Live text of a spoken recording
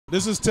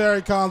This is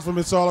Terry Collins from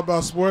It's All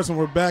About Sports, and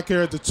we're back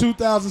here at the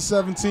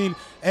 2017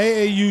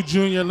 AAU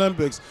Junior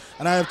Olympics.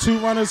 And I have two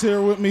runners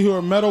here with me who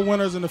are medal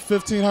winners in the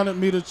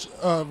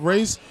 1,500-meter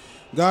race.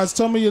 Guys,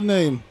 tell me your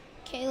name.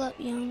 Kaleb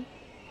Young.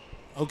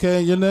 Okay,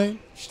 and your name?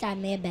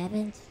 Shymir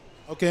Bevins.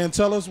 Okay, and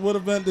tell us what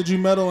event did you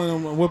medal in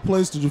and what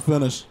place did you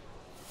finish?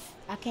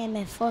 I came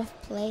in 4th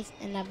place,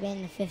 and I've been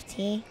in the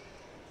 15.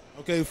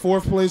 Okay,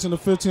 4th place in the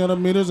 1,500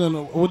 meters,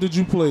 and what did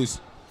you place?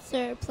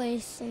 3rd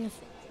place in the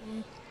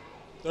 15.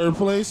 3rd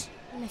place?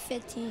 In the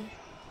 15.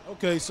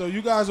 Okay, so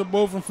you guys are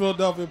both from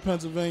Philadelphia,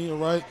 Pennsylvania,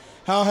 right?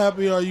 How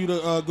happy are you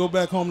to go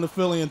back home to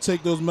Philly and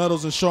take those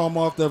medals and show them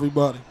off to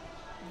everybody?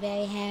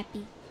 Very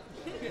happy.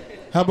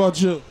 How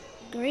about you?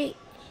 Great.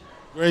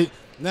 Great.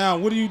 Now,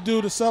 what do you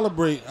do to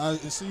celebrate? I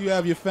see you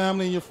have your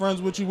family and your friends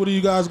with you. What are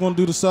you guys going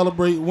to do to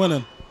celebrate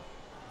winning?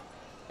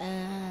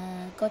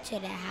 Go to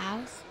the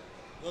house.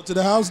 Go to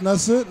the house and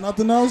that's it?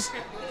 Nothing else?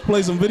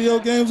 Play some video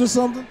games or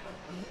something?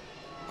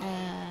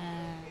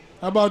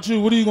 How about you?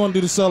 What are you going to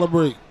do to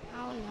celebrate?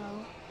 I don't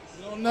know.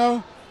 You don't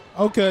know?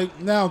 Okay,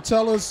 now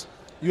tell us,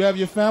 you have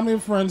your family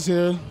and friends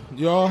here.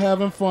 You're all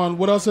having fun.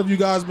 What else have you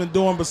guys been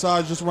doing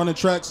besides just running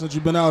track since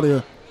you've been out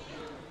here?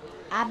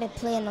 I've been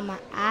playing on my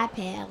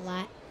iPad a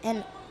lot,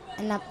 and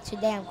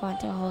today I'm going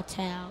to a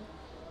hotel.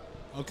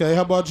 Okay,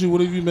 how about you?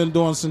 What have you been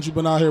doing since you've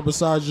been out here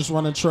besides just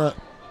running track?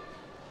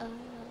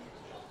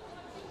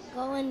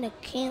 Going to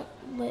camp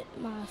with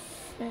my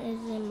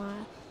friends and my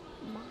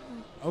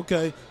mom.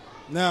 Okay,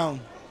 now,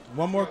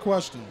 one more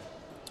question.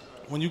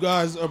 When you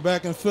guys are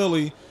back in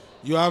Philly,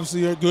 you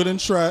obviously are good in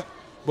track,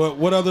 but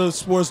what other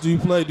sports do you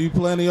play? Do you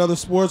play any other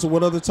sports, or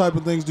what other type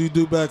of things do you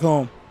do back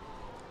home?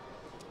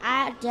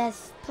 I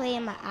just play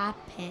on my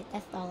iPad.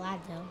 That's all I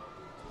do.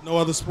 No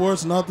other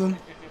sports, nothing?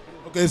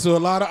 Okay, so a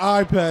lot of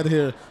iPad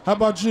here. How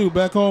about you?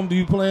 Back home, do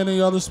you play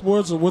any other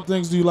sports, or what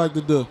things do you like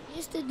to do? I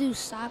used to do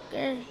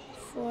soccer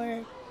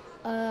for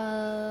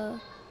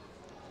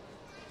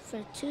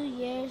 2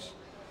 years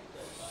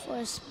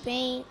for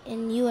Spain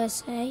and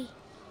USA.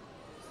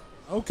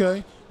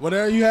 Okay. Well,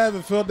 there you have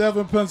it.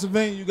 Philadelphia,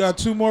 Pennsylvania. You got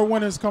 2 more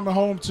winners coming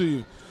home to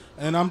you.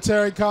 And I'm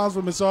Terry Collins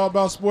from It's All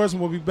About Sports,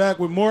 and we'll be back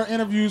with more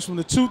interviews from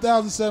the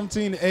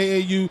 2017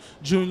 AAU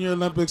Junior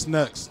Olympics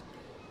next.